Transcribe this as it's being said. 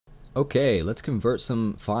Okay, let's convert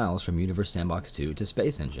some files from Universe Sandbox 2 to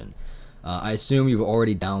Space Engine. I assume you've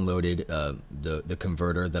already downloaded the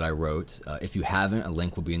converter that I wrote. If you haven't, a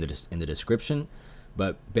link will be in the description.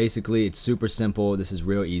 But basically, it's super simple. This is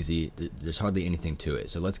real easy. There's hardly anything to it.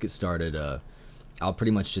 So let's get started. I'll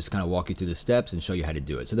pretty much just kind of walk you through the steps and show you how to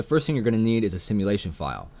do it. So the first thing you're going to need is a simulation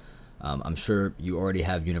file. I'm sure you already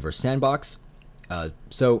have Universe Sandbox.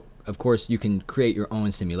 So, of course, you can create your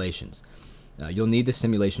own simulations. You'll need the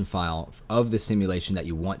simulation file of the simulation that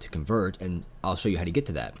you want to convert, and I'll show you how to get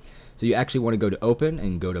to that. So you actually want to go to Open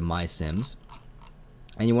and go to My Sims,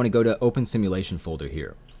 and you want to go to Open Simulation folder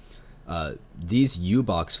here. These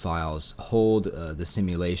U-Box files hold the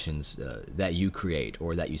simulations that you create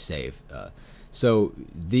or that you save. So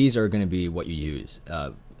these are going to be what you use.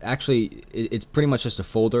 Actually, it's pretty much just a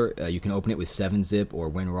folder. You can open it with 7-zip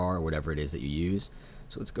or WinRAR or whatever it is that you use.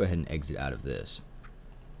 So let's go ahead and exit out of this.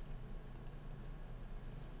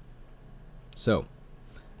 So,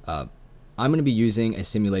 I'm going to be using a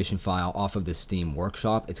simulation file off of the Steam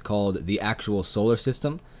Workshop. It's called The Actual Solar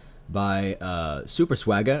System by Super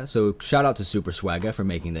Swagga. So shout out to Super Swagga for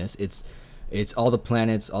making this. It's all the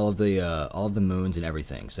planets, all of the moons and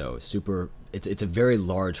everything. So it's a very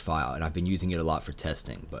large file, and I've been using it a lot for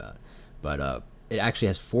testing. But it actually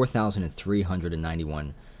has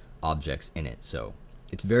 4,391 objects in it. So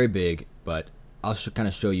it's very big, but I'll kind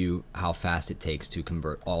of show you how fast it takes to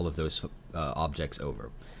convert all of those objects over.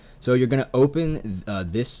 So you're going to open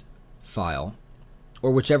this file,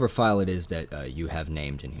 or whichever file it is that you have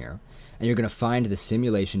named in here, and you're going to find the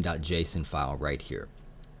simulation.json file right here.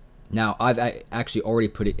 Now, I've actually already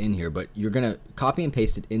put it in here, but you're going to copy and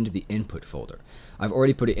paste it into the input folder. I've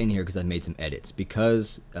already put it in here because I've made some edits.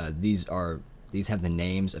 Because these have the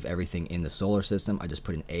names of everything in the solar system, I just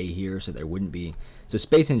put an A here so there wouldn't be, so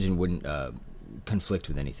Space Engine wouldn't conflict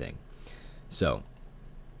with anything. So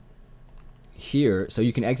here, so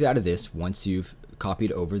you can exit out of this once you've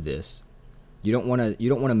copied over this. You don't want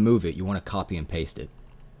to move it. You want to copy and paste it,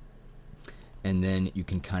 and then you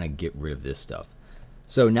can kind of get rid of this stuff.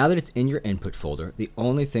 So now that it's in your input folder, the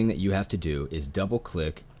only thing that you have to do is double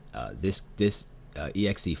click this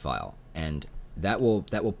exe file, and that will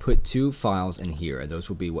put two files in here, and those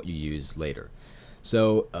will be what you use later.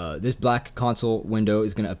 So this black console window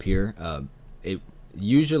is going to appear. It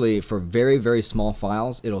usually, for very, very small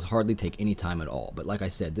files, it'll hardly take any time at all. But like I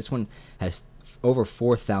said, this one has over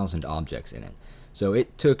 4,000 objects in it. So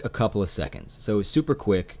it took a couple of seconds. So it's super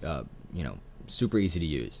quick, super easy to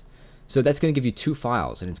use. So that's going to give you two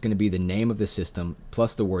files, and it's going to be the name of the system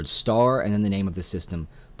plus the word star, and then the name of the system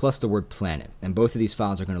plus the word planet. And both of these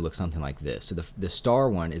files are going to look something like this. So the star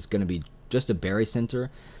one is going to be just a barycenter,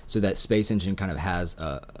 so that Space Engine kind of has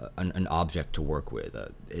an object to work with.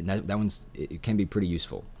 And that one's, it can be pretty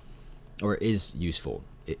useful, or is useful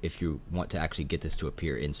if you want to actually get this to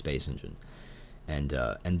appear in Space Engine.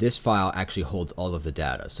 And this file actually holds all of the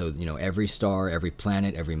data. So every star, every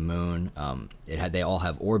planet, every moon, they all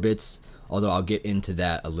have orbits. Although I'll get into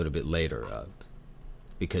that a little bit later,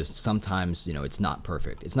 because sometimes it's not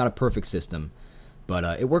perfect. It's not a perfect system.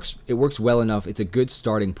 But it works well enough. It's a good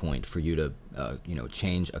starting point for you to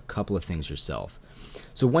change a couple of things yourself.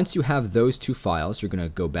 So once you have those two files, you're going to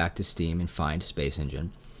go back to Steam and find Space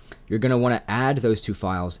Engine. You're going to want to add those two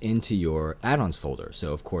files into your add-ons folder.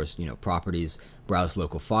 So of course, properties, browse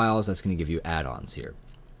local files. That's going to give you add-ons here.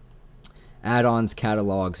 Add-ons,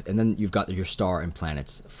 catalogs, and then you've got your star and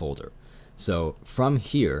planets folder. So from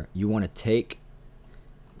here, you want to take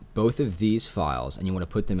both of these files and you want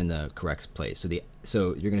to put them in the correct place.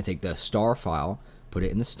 So you're going to take the star file, put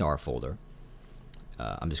it in the star folder.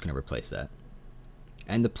 I'm just going to replace that.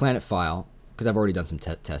 And the planet file, because I've already done some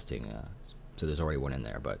testing, so there's already one in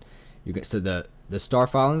there. But so the star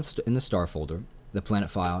file in the star folder, the planet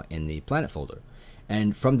file in the planet folder,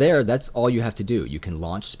 and from there, that's all you have to do. You can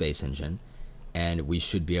launch Space Engine, and we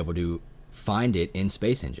should be able to find it in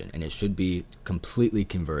Space Engine, and it should be completely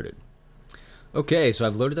converted. Okay, so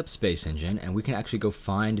I've loaded up Space Engine, and we can actually go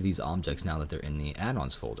find these objects now that they're in the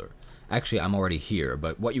add-ons folder. Actually, I'm already here,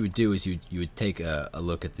 but what you would do is you would take a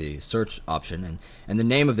look at the search option, and the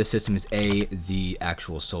name of the system is the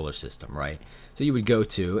actual solar system, right? So you would go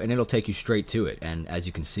to, and it'll take you straight to it, and as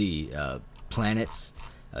you can see, planets,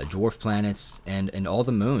 dwarf planets, and all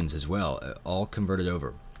the moons as well, all converted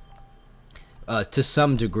over. To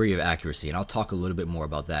some degree of accuracy, and I'll talk a little bit more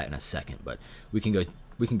about that in a second, but we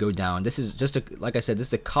can go down. This is just like I said, this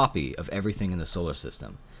is a copy of everything in the solar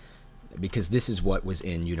system, because this is what was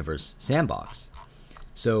in Universe Sandbox.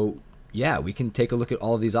 So yeah, we can take a look at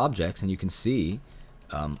all of these objects, and you can see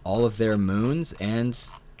all of their moons and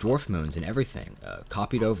dwarf moons and everything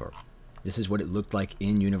copied over. This is what it looked like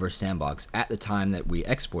in Universe Sandbox at the time that we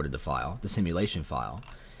exported the file, the simulation file.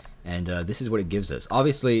 And this is what it gives us.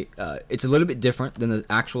 Obviously, it's a little bit different than the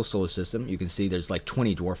actual solar system. You can see there's like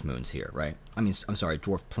 20 dwarf moons here, right? I mean, I'm sorry,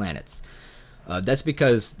 dwarf planets. That's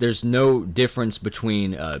because there's no difference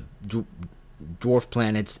between dwarf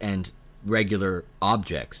planets and regular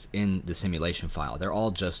objects in the simulation file. They're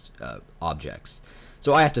all just objects.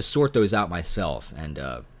 So I have to sort those out myself, and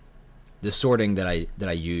the sorting that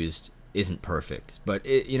I used isn't perfect, but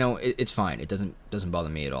it's fine. It doesn't bother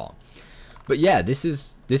me at all. But yeah, this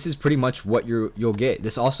is pretty much what you'll get.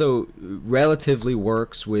 This also relatively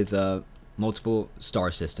works with multiple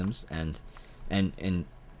star systems, and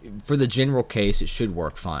for the general case, it should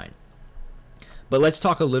work fine. But let's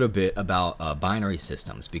talk a little bit about binary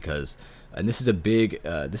systems, because and this is a big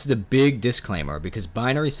disclaimer, because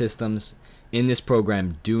binary systems in this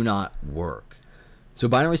program do not work. So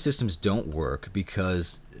binary systems don't work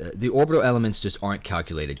because the orbital elements just aren't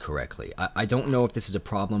calculated correctly. I don't know if this is a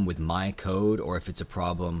problem with my code or if it's a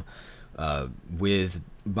problem with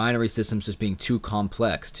binary systems just being too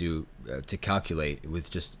complex to calculate with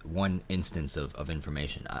just one instance of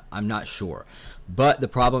information. I'm not sure. But the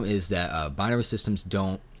problem is that binary systems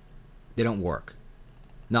don't work.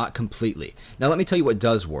 Not completely. Now let me tell you what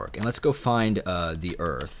does work. And let's go find the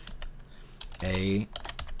Earth.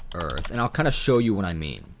 Earth, and I'll kind of show you what I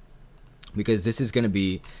mean, because this is going to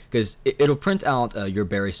be, because it'll print out your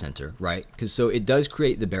barycenter, right? Because so it does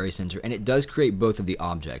create the barycenter, and it does create both of the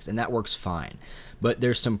objects, and that works fine. But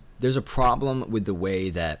there's a problem with the way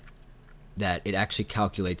that it actually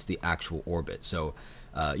calculates the actual orbit. So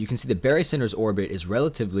you can see the barycenter's orbit is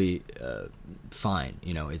relatively fine.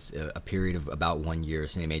 It's a period of about 1 year,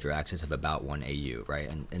 semi-major axis of about 1 AU, right?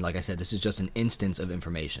 And like I said, this is just an instance of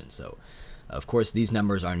information. So of course, these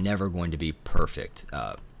numbers are never going to be perfect,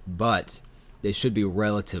 but they should be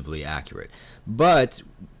relatively accurate. But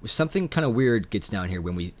something kind of weird gets down here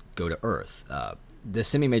when we go to Earth. The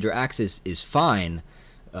semi-major axis is fine,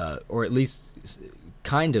 or at least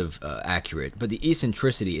kind of accurate, but the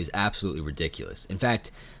eccentricity is absolutely ridiculous. In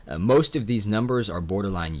fact, most of these numbers are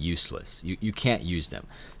borderline useless. You can't use them.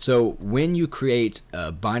 So when you create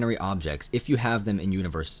binary objects, if you have them in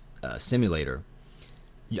Universe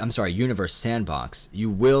Universe Sandbox, you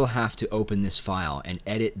will have to open this file and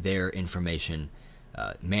edit their information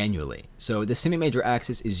manually. So the semi-major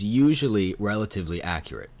axis is usually relatively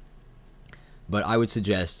accurate, but I would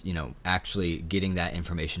suggest actually getting that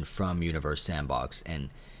information from Universe Sandbox and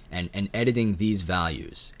editing these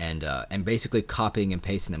values and basically copying and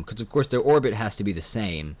pasting them, because of course their orbit has to be the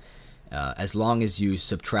same as long as you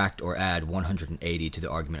subtract or add 180 to the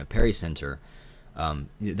argument of barycenter.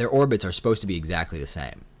 Their orbits are supposed to be exactly the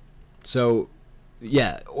same. So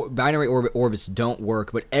yeah, binary orbits don't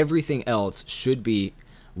work, but everything else should be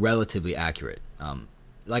relatively accurate.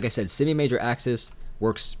 Like I said, semi-major axis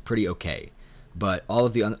works pretty okay, but all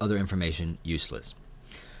of the other information useless.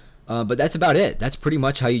 But that's about it. That's pretty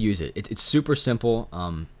much how you use it. It's super simple.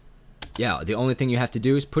 Yeah, the only thing you have to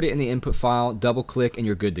do is put it in the input file, double click, and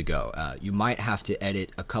you're good to go. You might have to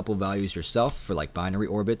edit a couple values yourself for like binary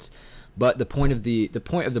orbits, but the point of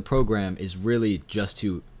the program is really just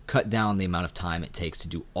to cut down the amount of time it takes to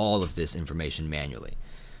do all of this information manually.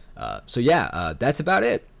 So yeah, that's about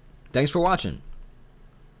it. Thanks for watching.